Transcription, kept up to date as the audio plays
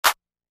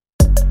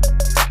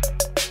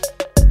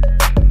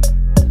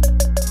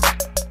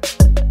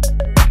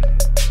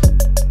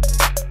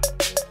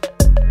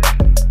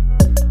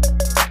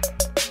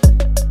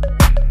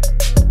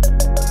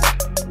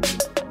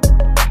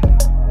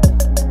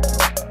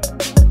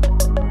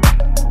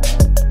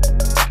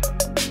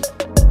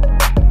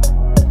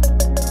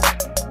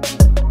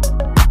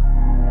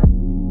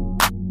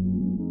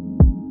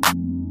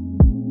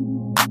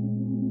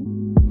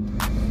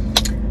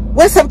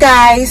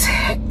guys,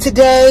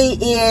 today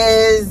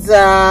is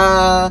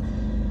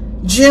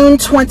June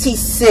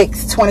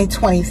 26,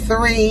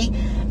 2023,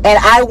 and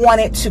I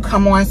wanted to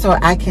come on so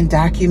I can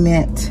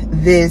document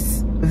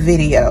this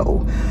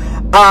video.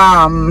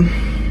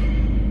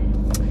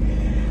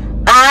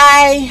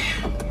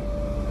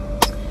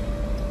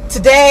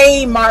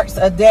 Today marks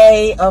a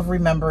day of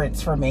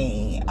remembrance for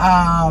me.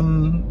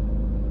 I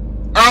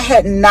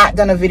had not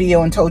done a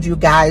video and told you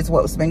guys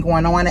what's been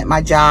going on at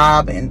my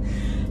job, and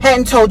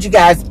hadn't told you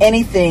guys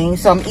anything.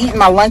 So I'm eating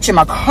my lunch in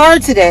my car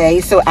today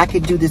so I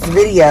could do this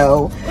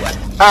video.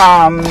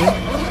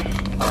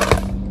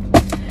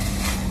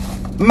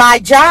 My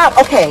job,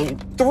 okay,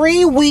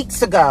 3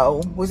 weeks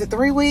ago, was it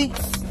 3 weeks?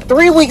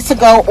 3 weeks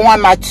ago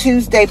on my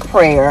Tuesday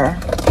prayer,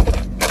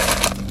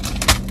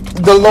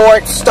 the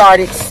Lord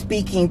started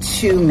speaking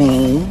to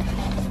me.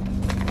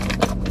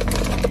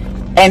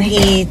 And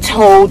he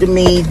told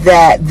me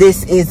that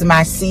this is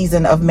my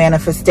season of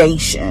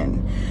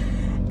manifestation.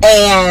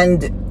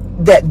 And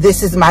that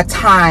this is my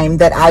time,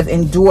 that I've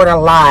endured a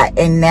lot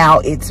and now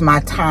it's my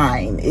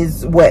time,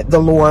 is what the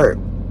Lord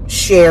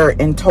shared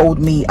and told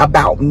me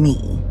about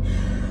me.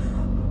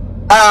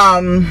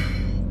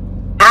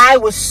 I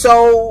was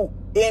so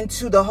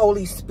into the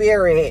Holy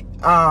Spirit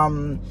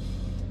and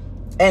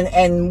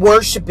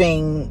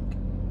worshiping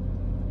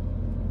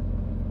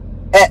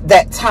at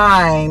that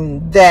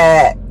time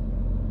that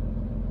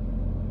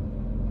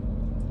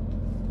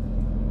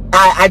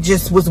I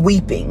just was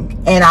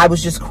weeping, and I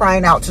was just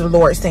crying out to the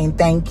Lord saying,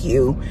 thank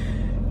you,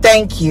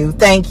 thank you,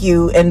 thank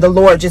you. And the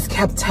Lord just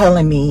kept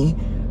telling me,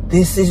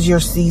 this is your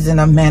season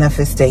of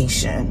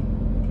manifestation.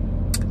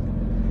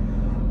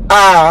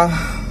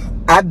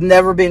 I've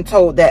never been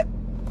told that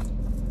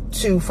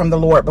from the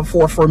Lord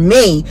before. For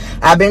me,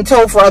 I've been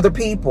told for other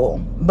people,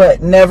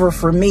 but never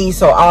for me.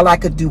 So all I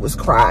could do was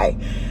cry.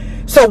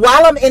 So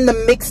while I'm in the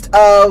midst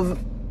of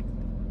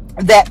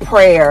that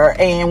prayer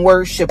and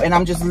worship, and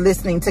I'm just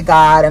listening to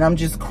God, and I'm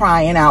just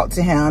crying out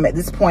to him. At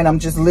this point, I'm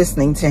just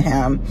listening to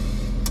him.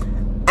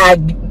 I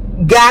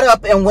got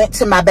up and went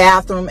to my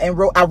bathroom and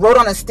I wrote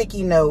on a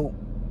sticky note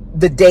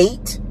the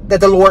date that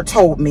the Lord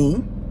told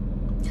me.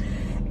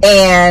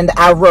 And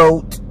I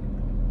wrote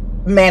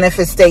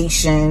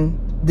manifestation.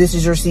 This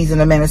is your season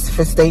of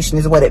manifestation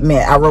is what it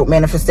meant. I wrote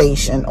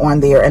manifestation on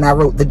there, and I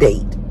wrote the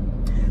date.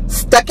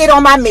 Stuck it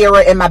on my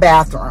mirror in my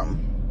bathroom.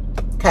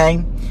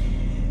 Okay.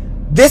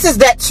 This is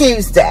that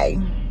Tuesday.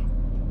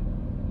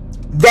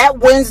 That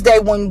Wednesday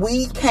when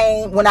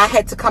I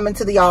had to come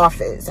into the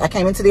office. I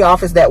came into the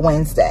office that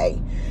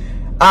Wednesday.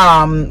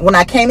 When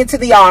I came into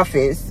the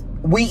office,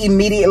 we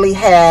immediately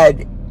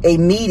had a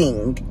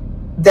meeting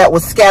that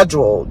was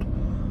scheduled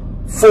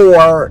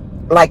for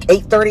like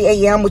 8:30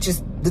 a.m., which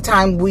is the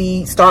time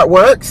we start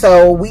work.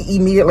 So we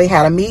immediately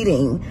had a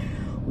meeting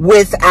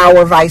with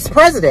our vice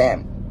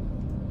president.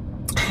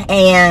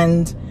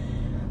 And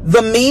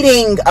the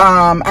meeting,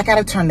 I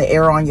gotta turn the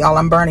air on, y'all.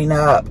 I'm burning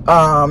up.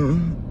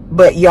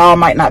 But y'all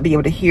might not be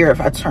able to hear if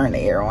I turn the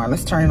air on.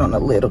 Let's turn it on a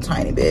little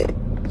tiny bit,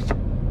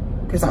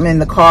 because I'm in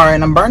the car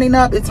and I'm burning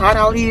up. It's hot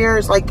out here.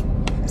 It's like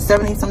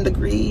 70 some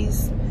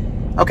degrees.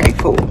 Okay,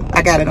 cool.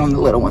 I got it on the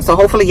little one, so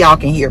hopefully y'all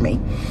can hear me.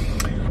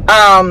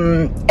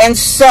 And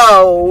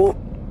so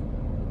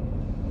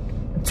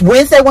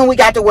Wednesday when we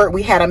got to work,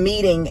 we had a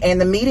meeting,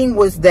 and the meeting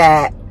was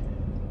that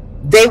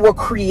they were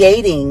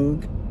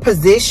creating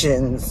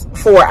positions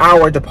for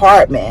our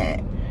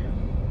department.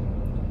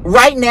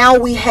 Right now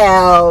we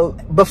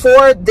have,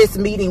 before this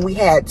meeting, we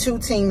had 2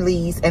 team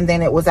leads, and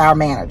then it was our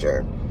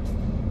manager.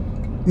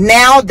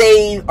 Now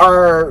they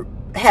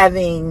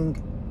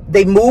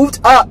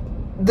moved up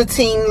the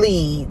team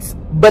leads,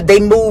 but they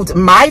moved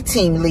my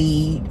team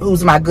lead,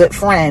 who's my good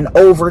friend,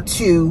 over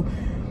to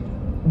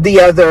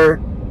the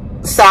other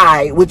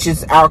side, which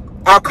is our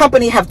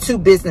company have 2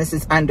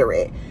 businesses under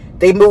it.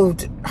 They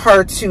moved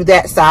her to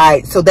that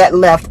side, so that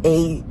left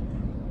they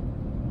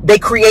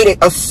created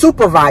a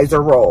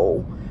supervisor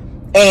role,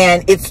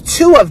 and it's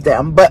 2 of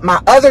them. But my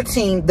other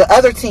team, the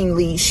other team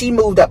lead, she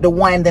moved up to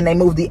 1, then they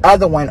moved the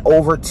other one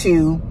over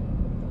to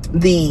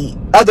the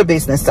other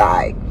business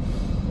side.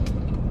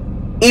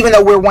 Even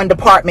though we're one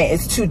department,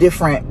 it's 2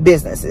 different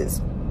businesses.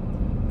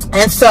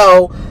 And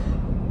so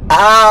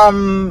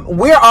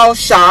we're all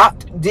shocked.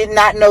 Did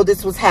not know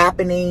this was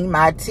happening.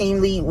 My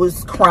team lead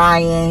was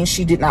crying.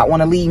 She did not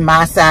want to leave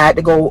my side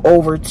to go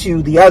over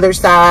to the other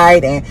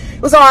side. And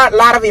it was a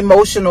lot of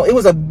emotional. It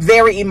was a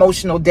very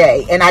emotional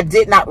day. And I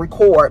did not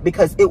record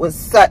because it was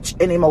such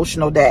an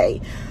emotional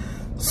day.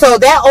 So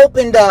that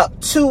opened up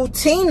 2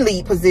 team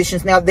lead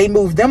positions. Now they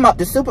moved them up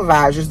to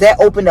supervisors. That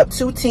opened up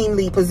 2 team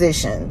lead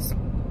positions.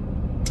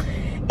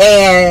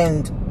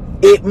 And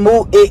it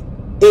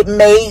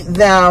made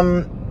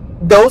them,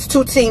 those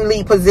 2 team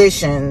lead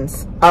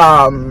positions,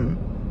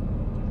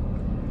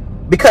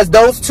 because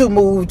those 2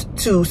 moved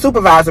to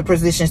supervisor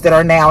positions that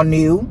are now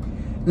new,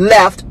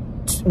 left.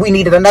 We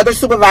needed another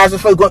supervisor.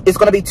 For it's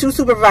going to be 2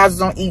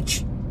 supervisors on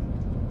each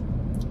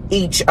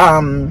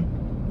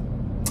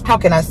how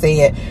can I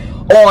say it,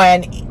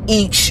 on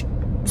each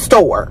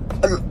store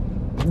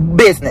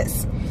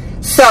business.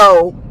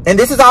 So And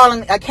this is all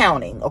in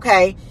accounting,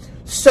 okay?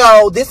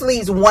 So this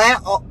leaves one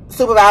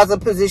supervisor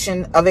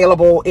position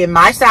available in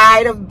my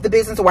side of the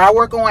business where I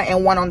work on,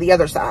 and one on the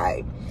other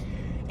side.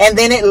 And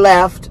then it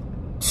left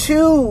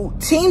 2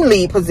 team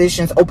lead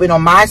positions open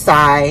on my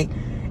side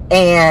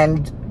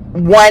and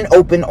 1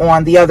 open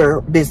on the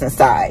other business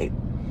side.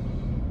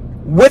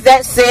 With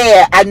that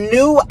said, I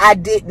knew I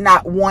did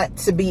not want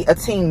to be a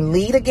team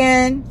lead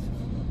again,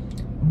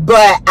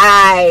 but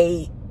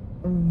I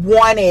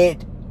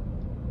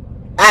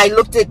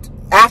looked at,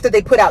 after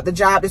they put out the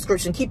job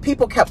description,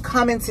 people kept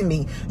coming to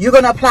me. You're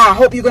going to apply. I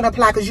hope you're going to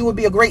apply because you would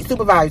be a great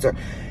supervisor.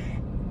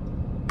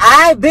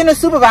 I've been a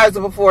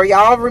supervisor before.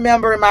 Y'all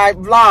remember in my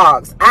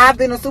vlogs, I've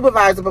been a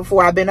supervisor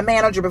before. I've been a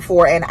manager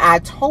before, and I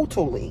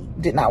totally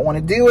did not want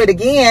to do it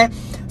again.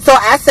 So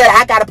I said,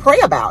 I got to pray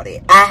about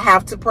it. I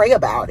have to pray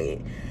about it.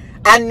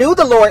 I knew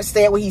the Lord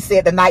said what he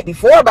said the night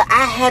before, but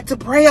I had to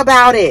pray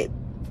about it.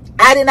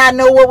 I did not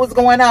know what was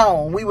going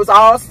on. We was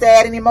all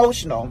sad and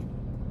emotional.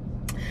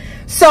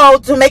 So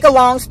to make a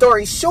long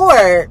story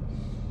short,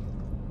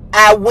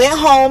 I went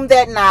home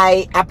that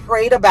night. I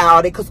prayed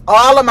about it because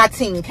all of my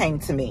team came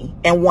to me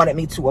and wanted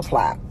me to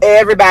apply.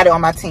 Everybody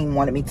on my team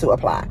wanted me to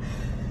apply.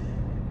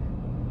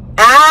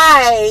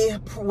 I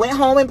went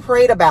home and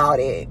prayed about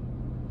it.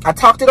 I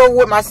talked it over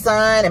with my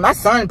son, and my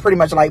son pretty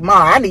much like,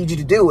 Mom, I need you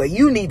to do it.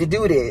 You need to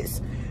do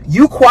this.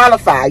 You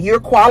qualify. You're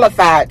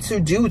qualified to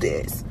do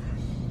this.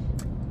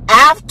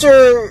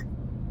 After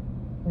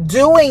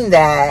doing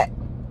that,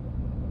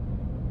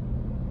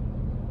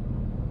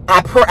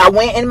 I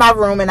went in my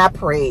room and I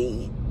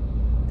prayed.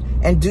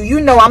 And do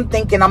you know, I'm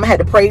thinking I'm gonna have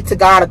to pray to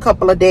God a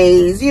couple of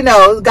days. You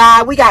know,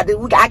 God,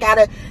 I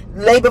gotta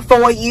lay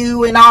before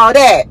you and all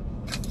that.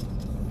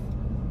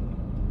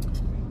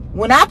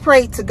 When I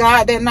prayed to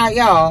God that night,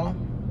 y'all,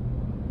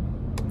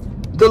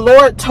 the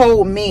Lord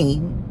told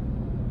me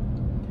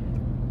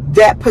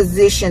that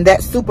position,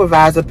 that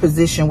supervisor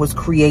position, was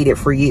created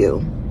for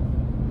you.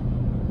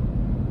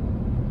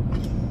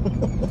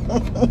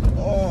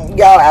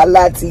 Y'all, I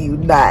lie to you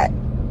not.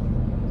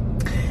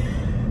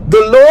 The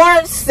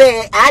Lord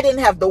said I didn't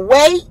have to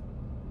wait.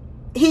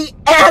 He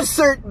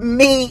answered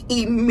me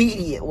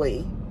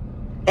immediately.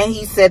 And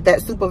he said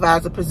that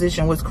supervisor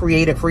position was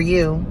created for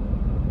you.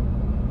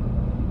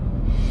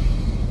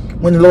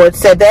 When the Lord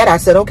said that, I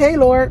said, okay,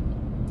 Lord.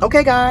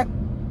 Okay, God.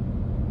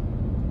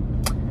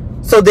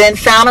 So then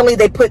finally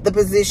they put the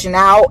position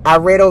out. I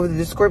read over the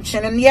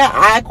description, and yeah,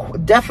 I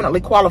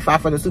definitely qualify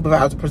for the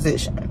supervisor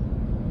position.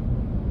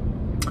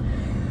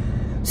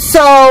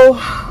 So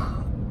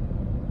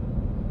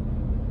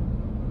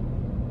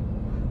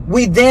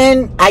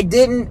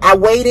I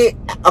waited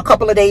a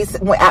couple of days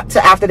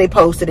to after they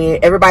posted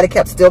it. Everybody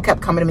still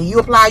kept coming to me. You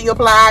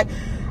applied.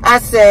 I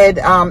said,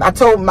 I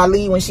told my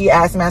lead when she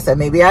asked me, I said,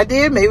 maybe I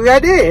did, maybe I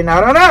didn't.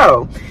 I don't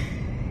know.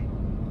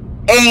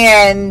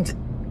 And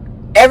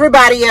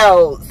everybody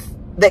else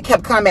that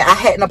kept coming, I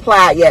hadn't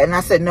applied yet. And I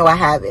said, no, I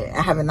haven't.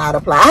 I haven't not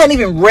applied. I hadn't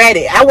even read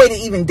it. I waited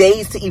even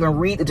days to even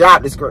read the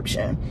job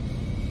description.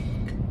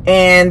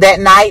 And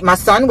that night, my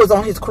son was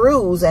on his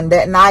cruise. And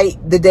that night,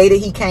 the day that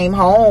he came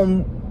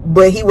home,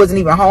 but he wasn't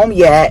even home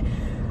yet,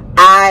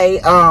 I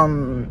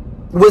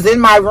was in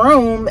my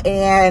room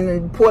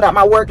and pulled out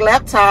my work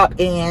laptop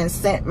and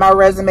sent my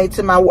resume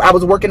to I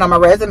was working on my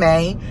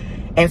resume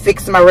and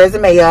fixed my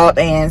resume up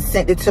and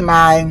sent the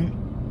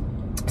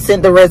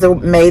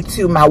resume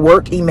to my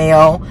work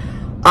email.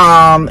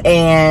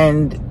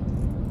 And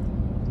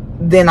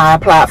then I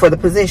applied for the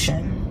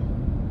position.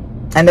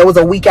 And it was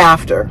a week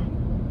after.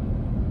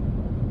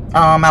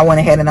 I went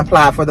ahead and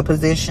applied for the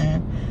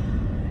position.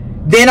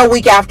 Then a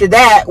week after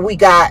that, we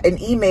got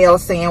an email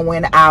saying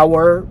when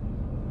our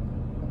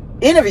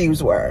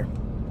interviews were.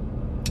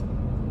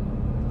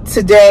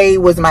 Today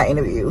was my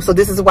interview. So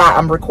this is why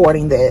I'm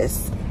recording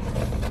this.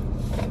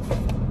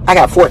 I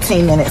got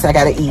 14 minutes I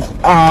gotta eat.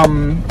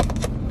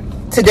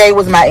 Today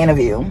was my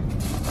interview.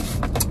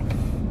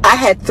 I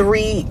had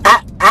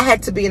I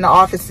had to be in the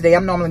office today.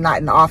 I'm normally not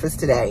in the office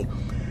today.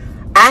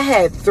 I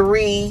had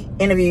 3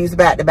 interviews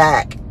back to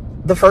back.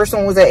 The first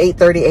one was at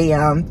 8:30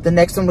 a.m. The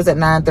next one was at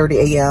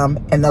 9:30 a.m.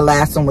 And the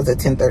last one was at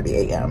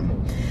 10:30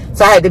 a.m.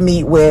 So I had to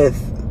meet with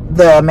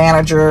the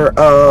manager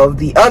of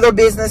the other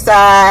business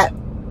side.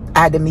 I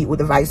had to meet with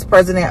the vice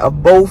president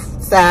of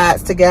both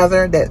sides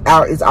together.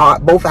 That is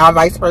both our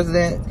vice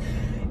presidents.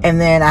 And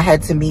then I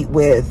had to meet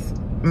with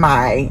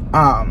my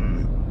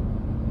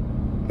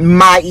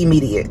my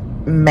immediate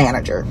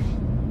manager.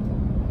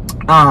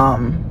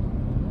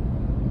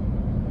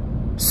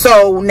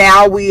 So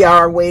now we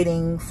are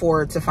waiting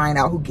to find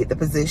out who get the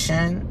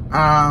position.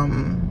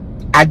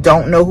 I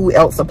don't know who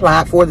else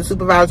applied for the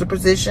supervisor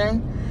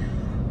position.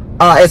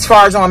 As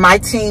far as on my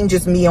team,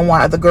 just me and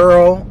one other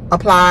girl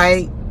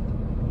applied.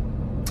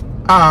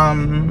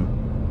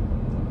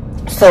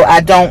 So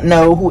I don't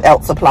know who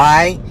else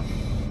applied.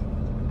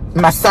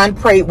 My son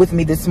prayed with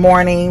me this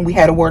morning. We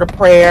had a word of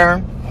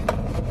prayer.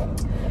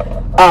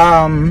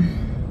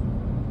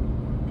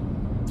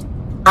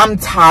 I'm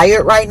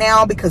tired right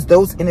now because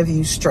those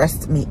interviews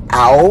stressed me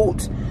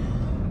out.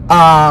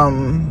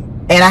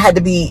 And And I had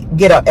to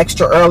get up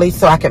extra early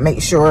so I could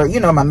make sure, you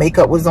know, my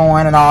makeup was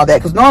on and all that.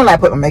 Because normally I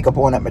put my makeup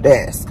on at my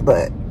desk.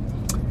 But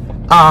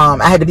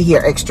I had to be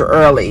here extra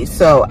early.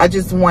 So I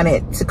just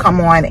wanted to come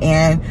on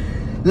and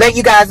let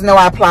you guys know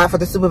I applied for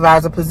the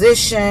supervisor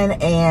position.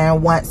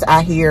 And once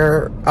I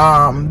hear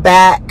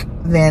back,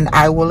 then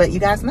I will let you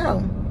guys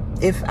know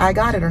if I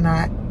got it or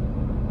not.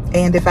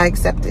 And if I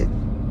accept it.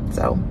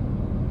 So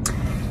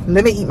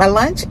let me eat my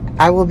lunch.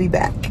 I will be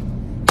back.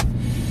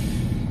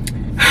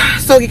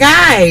 So you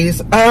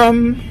guys, I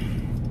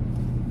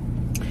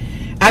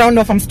don't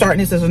know if I'm starting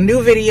this as a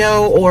new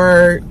video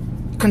or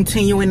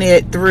continuing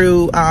it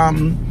through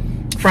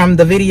from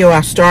the video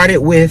I started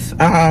with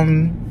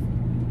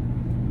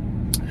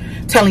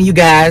telling you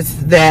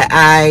guys that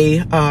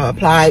I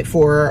applied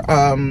for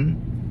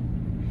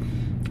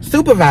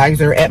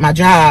supervisor at my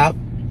job.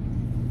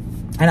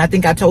 And I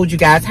think I told you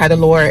guys how the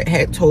Lord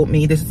had told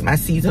me this is my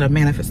season of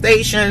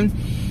manifestation.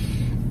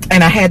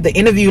 And I had the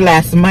interview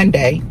last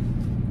Monday.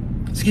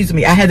 Excuse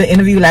me, I had the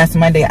interview last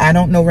Monday. I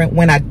don't know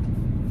when I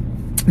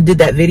did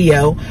that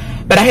video,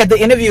 but I had the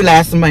interview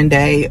last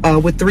Monday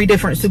with 3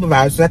 different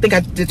supervisors. I think I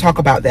did talk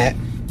about that.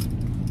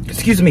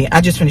 Excuse me, I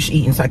just finished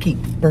eating, so I keep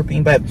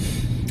burping. But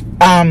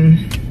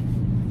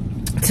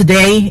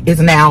today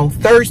is now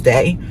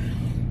Thursday,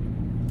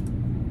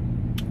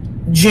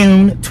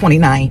 June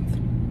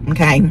 29th.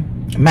 Okay,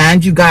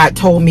 mind you, God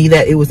told me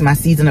that it was my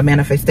season of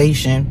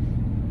manifestation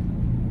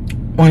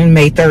on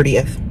May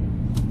 30th.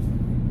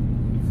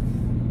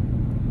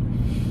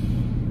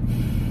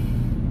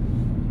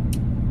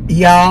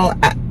 Y'all,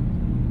 I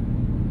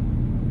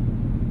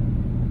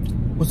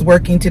was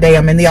working today.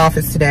 I'm in the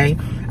office today.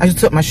 I just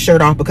took my shirt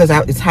off because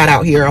it's hot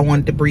out here. I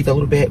wanted to breathe a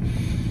little bit.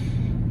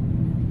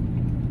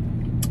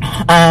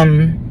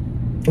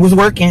 Was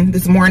working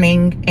this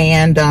morning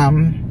and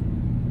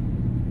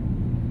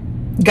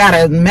got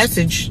a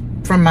message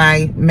from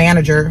my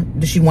manager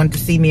that she wanted to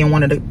see me in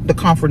one of the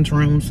conference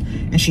rooms,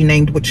 and she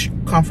named which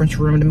conference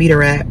room to meet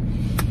her at.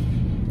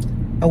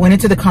 I went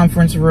into the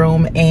conference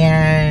room,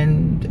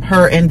 and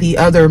her and the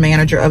other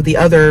manager of the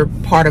other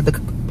part of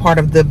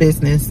the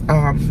business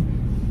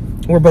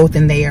were both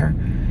in there,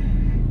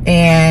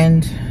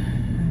 and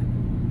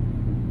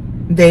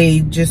they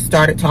just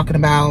started talking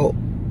about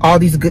all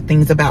these good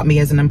things about me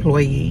as an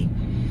employee.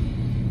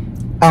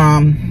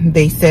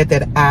 They said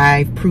that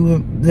I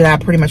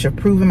pretty much have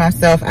proven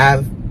myself.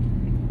 I've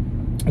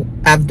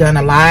done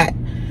a lot.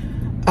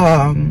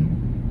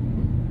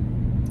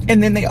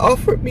 And then they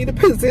offered me the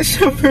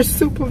position for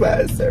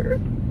supervisor.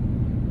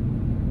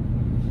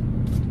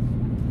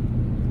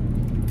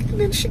 And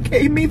then she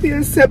gave me the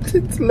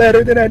acceptance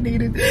letter that I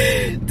needed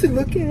to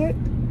look at.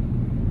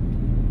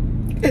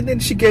 And then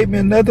she gave me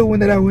another one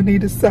that I would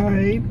need to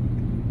sign.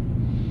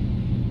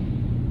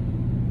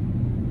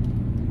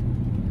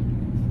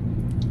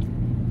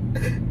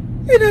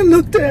 And I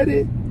looked at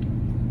it.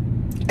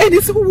 And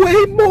it's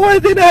way more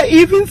than I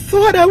even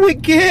thought I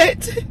would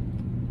get.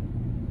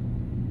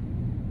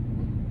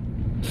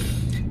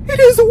 It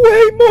is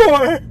way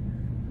more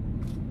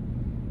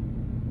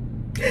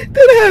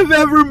than I have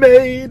ever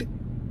made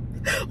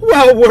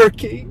while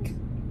working.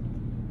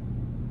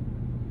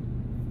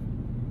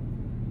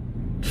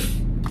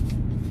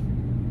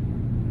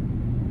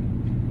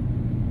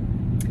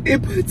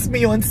 It puts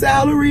me on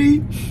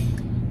salary,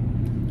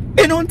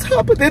 and on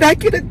top of that, I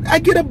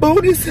get a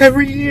bonus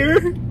every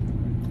year.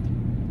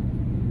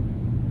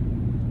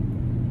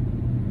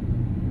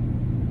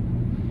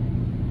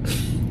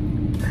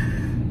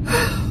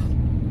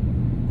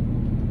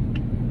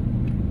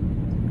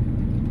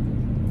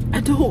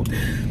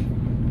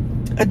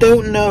 I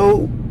don't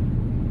know.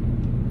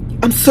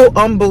 I'm so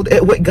humbled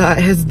at what God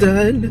has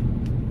done.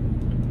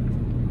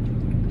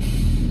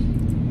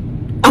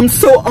 I'm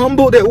so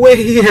humbled at what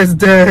He has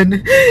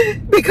done,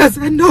 because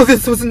I know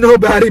this was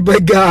nobody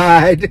but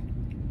God.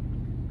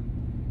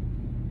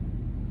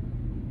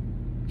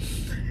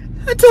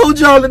 I told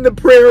y'all in the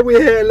prayer we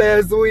had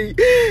last week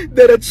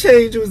that a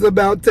change was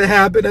about to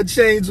happen, a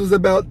change was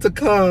about to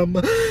come.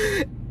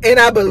 And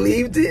I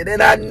believed it,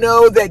 and I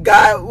know that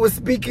God was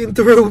speaking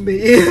through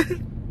me.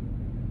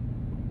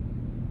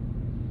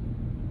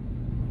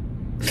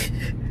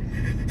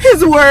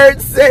 His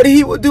word said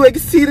He will do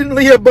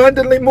exceedingly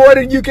abundantly more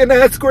than you can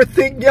ask or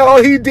think,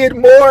 y'all. He did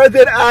more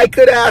than I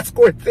could ask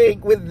or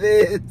think with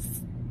this.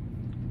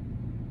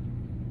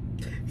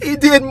 He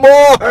did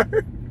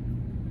more.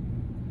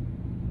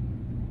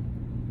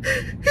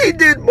 He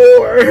did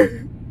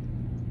more.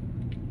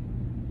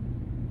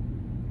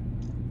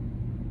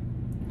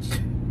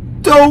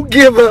 Don't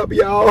give up,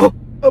 y'all.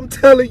 I'm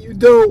telling you,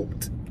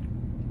 don't.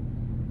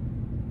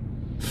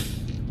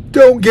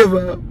 Don't give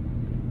up.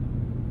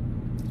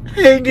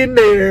 Hang in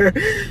there.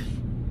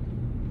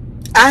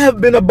 I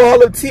have been a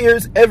ball of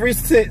tears ever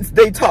since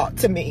they talked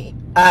to me.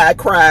 I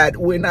cried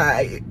when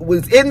I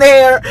was in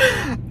there.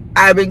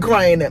 I've been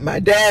crying at my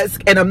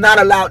desk, and I'm not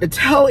allowed to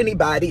tell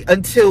anybody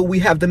until we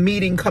have the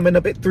meeting coming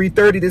up at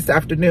 3:30 this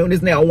afternoon.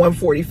 It's now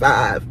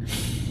 1:45.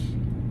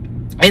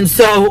 And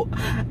so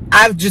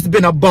I've just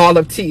been a ball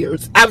of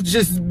tears. I've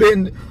just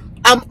been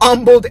I'm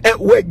humbled at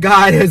what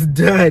God has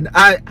done.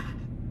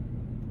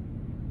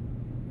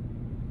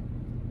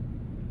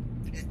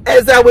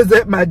 As I was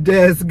at my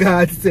desk,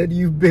 God said,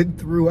 you've been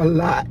through a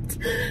lot.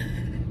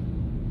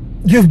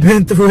 You've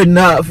been through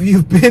enough.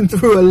 You've been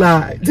through a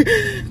lot.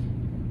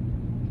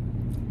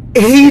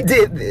 He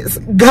did this.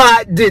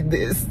 God did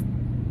this.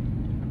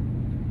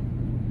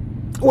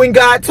 When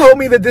God told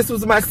me that this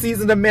was my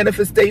season of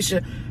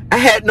manifestation, I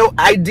had no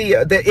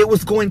idea that it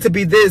was going to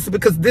be this,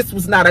 because this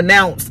was not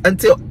announced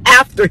until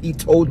after he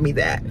told me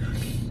that.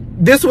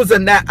 This was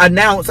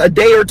announced a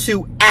day or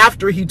two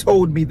after he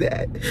told me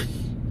that.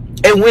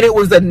 And when it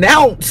was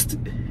announced,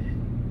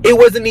 it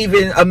wasn't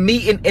even a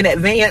meeting in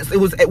advance. It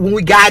was when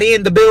we got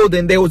in the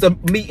building, there was a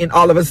meeting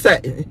all of a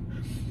sudden.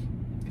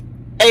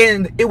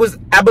 And it was,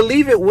 I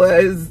believe it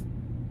was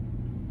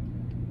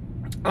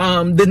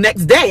the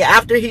next day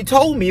after he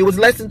told me. It was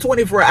less than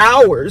 24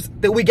 hours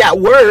that we got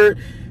word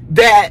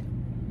that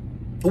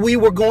we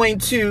were going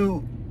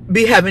to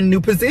be having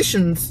new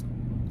positions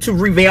to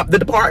revamp the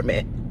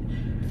department.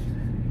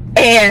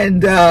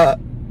 And I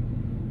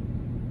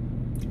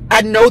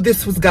know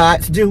this was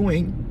God's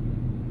doing.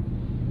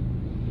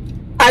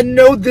 I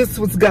know this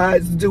was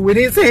God's doing.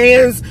 His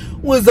hands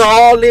was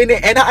all in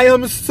it. And I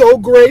am so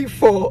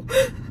grateful.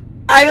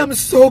 I am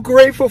so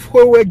grateful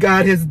for what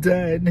God has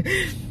done.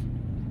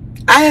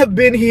 I have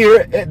been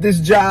here at this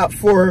job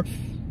for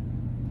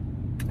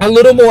a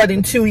little more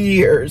than 2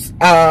 years.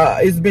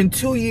 It's been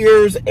 2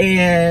 years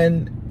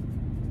and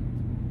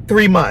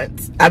 3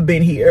 months I've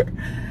been here.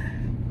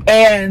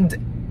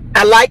 And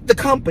I like the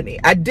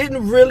company. I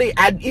didn't really,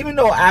 even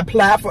though I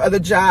applied for other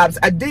jobs,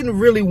 I didn't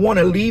really want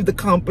to leave the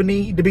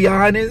company, to be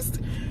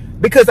honest,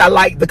 because I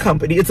like the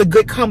company. It's a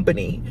good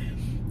company.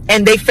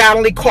 And they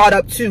finally caught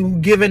up to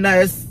giving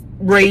us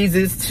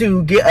raises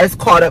to get us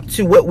caught up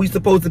to what we're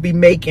supposed to be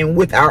making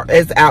with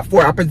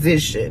for our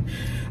position.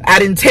 I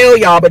didn't tell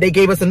y'all, but they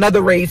gave us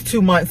another raise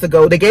 2 months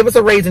ago. They gave us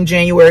a raise in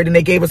January, then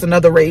they gave us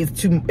another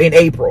raise in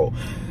April,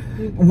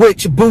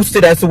 which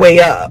boosted us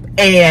way up.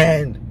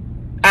 And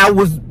I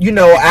was,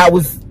 I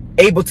was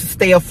able to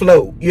stay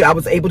afloat. I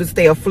was able to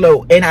stay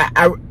afloat. And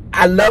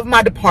I love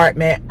my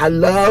department. I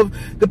love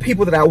the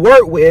people that I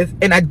work with.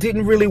 And I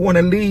didn't really want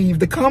to leave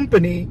the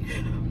company.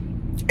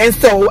 And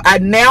so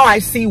now I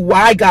see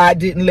why God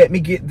didn't let me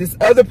get this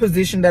other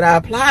position that I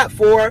applied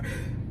for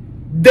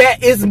that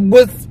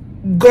was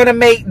going to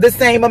make the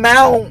same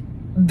amount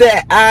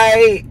that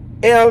I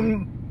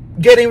am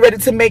getting ready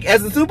to make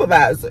as a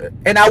supervisor.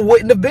 And I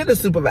wouldn't have been a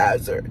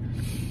supervisor.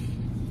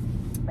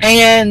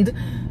 And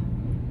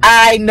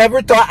I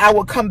never thought I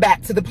would come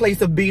back to the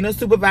place of being a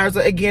supervisor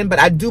again, but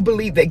I do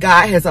believe that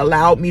God has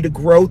allowed me to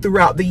grow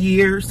throughout the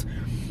years,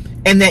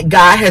 and that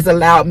God has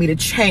allowed me to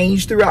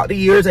change throughout the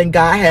years, and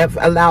God has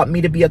allowed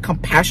me to be a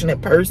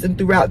compassionate person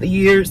throughout the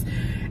years.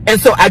 And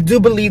so I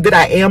do believe that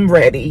I am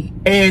ready.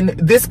 And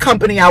this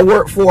company I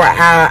work for,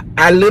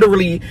 I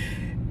literally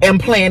am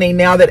planning,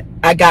 now that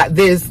I got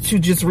this, to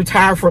just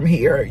retire from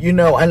here,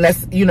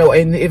 unless,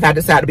 and if I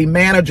decide to be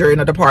manager in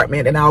a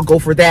department, and I'll go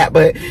for that.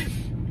 But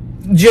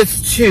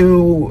just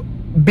to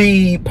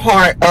be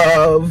part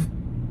of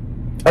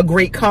a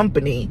great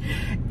company,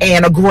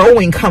 and a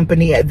growing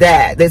company at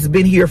that, that's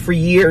been here for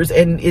years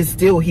and is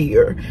still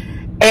here.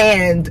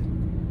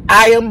 And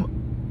I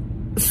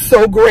am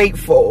so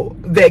grateful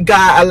that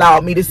God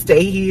allowed me to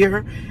stay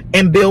here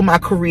and build my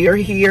career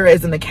here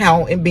as an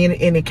accountant, being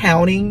in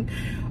accounting.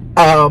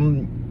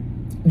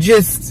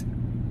 Just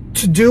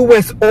to do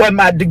what's on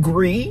my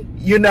degree,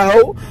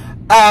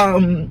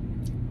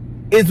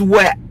 is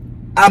what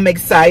I'm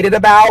excited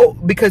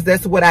about, because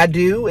that's what I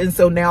do. And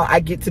so now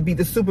I get to be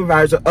the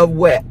supervisor of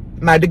what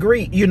my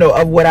degree,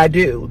 of what I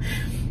do.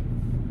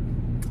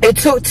 It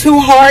took 2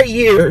 hard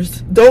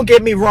years. Don't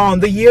get me wrong.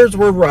 The years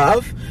were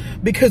rough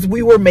because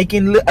we were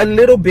making a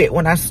little bit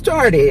when I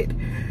started.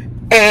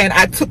 And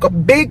I took a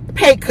big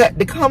pay cut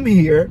to come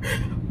here,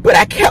 but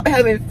I kept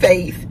having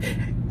faith.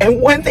 And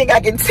one thing I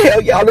can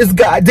tell y'all is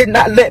God did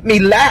not let me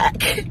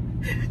lack.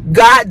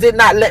 God did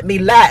not let me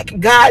lack.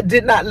 God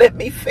did not let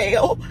me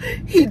fail.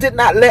 He did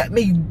not let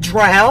me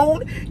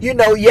drown.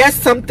 Yes,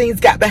 some things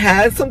got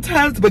behind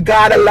sometimes, but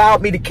God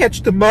allowed me to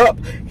catch them up.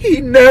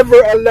 He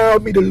never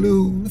allowed me to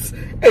lose.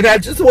 And I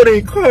just want to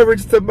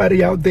encourage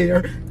somebody out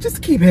there,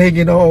 just keep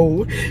hanging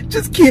on.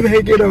 Just keep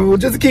hanging on.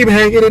 Just keep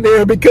hanging in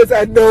there, because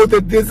I know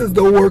that this is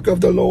the work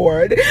of the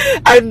Lord.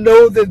 I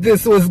know that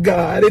this was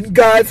God, and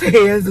God's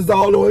hands is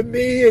all on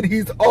me, and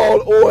He's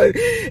all on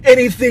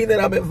anything that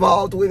I'm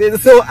involved with. And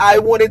so I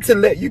wanted to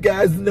let you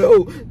guys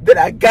know that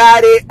I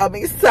got it. I'm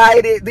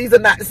excited. These are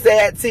not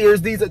sad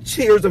tears. These are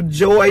tears of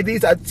joy.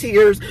 These are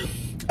tears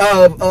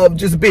of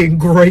just being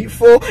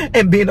grateful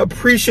and being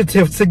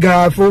appreciative to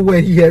God for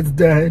what He has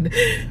done.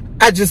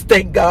 I just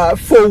thank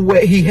God for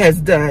what He has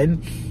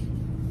done.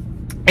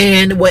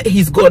 and what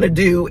he's going to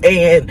do.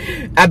 And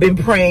I've been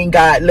praying,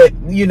 God, let,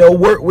 you know,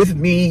 work with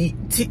me.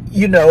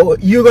 You know,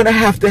 you're going to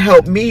have to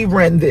help me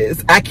run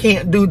this. I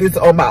can't do this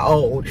on my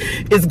own.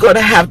 It's going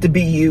to have to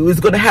be you. It's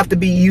going to have to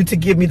be you to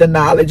give me the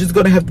knowledge. It's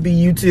going to have to be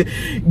you to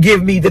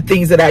give me the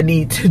things that I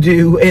need to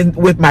do and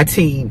with my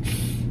team.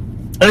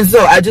 And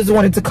so I just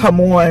wanted to come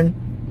on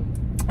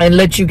and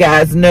let you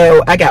guys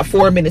know I got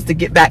 4 minutes to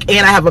get back,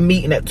 and I have a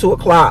meeting at 2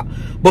 o'clock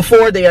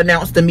before they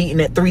announced the meeting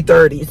at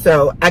 3:30.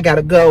 So I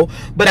gotta go,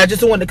 but I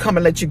just wanted to come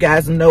and let you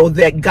guys know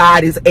that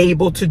God is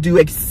able to do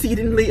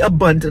exceedingly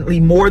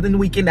abundantly more than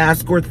we can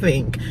ask or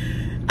think.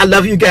 I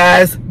love you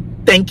guys.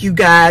 Thank you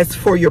guys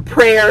for your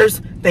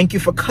prayers. Thank you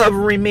for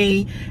covering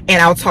me, and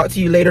I'll talk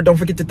to you later. Don't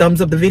forget to thumbs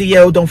up the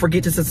video. Don't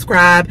forget to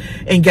subscribe,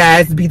 and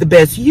guys, be the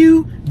best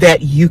you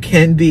that you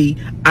can be.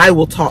 I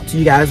will talk to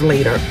you guys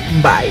later.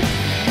 Bye.